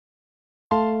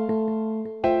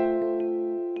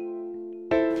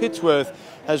Pittsworth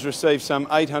has received some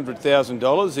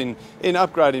 $800,000 in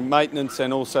upgraded maintenance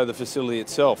and also the facility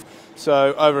itself.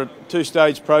 So over a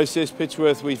two-stage process,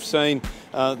 Pittsworth, we've seen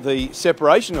the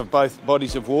separation of both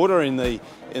bodies of water in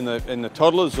the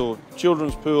toddlers or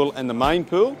children's pool and the main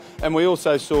pool, and we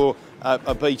also saw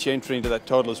a beach entry into that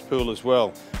toddler's pool as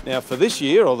well. Now for this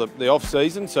year, or the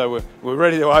off-season, so we're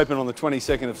ready to open on the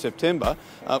 22nd of September,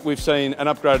 we've seen an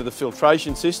upgrade of the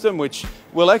filtration system, which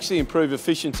will actually improve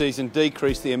efficiencies and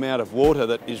decrease the amount of water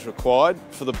that is required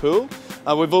for the pool.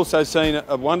 We've also seen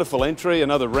a wonderful entry,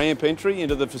 another ramp entry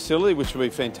into the facility, which will be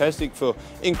fantastic for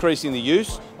increasing the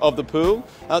use of the pool.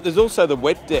 There's also the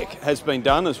wet deck has been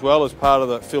done as well as part of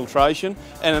the filtration,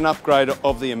 and an upgrade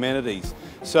of the amenities.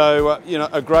 So,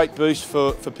 a great boost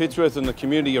for Pittsworth and the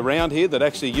community around here that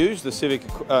actually use the Civic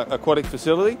Aquatic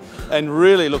facility, and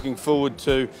really looking forward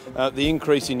to the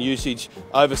increase in usage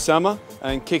over summer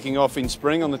and kicking off in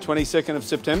spring on the 22nd of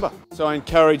September. So I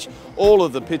encourage all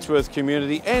of the Pittsworth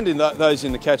community and those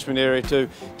in the catchment area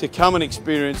to come and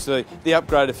experience the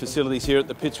upgraded facilities here at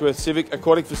the Pittsworth Civic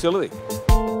Aquatic facility.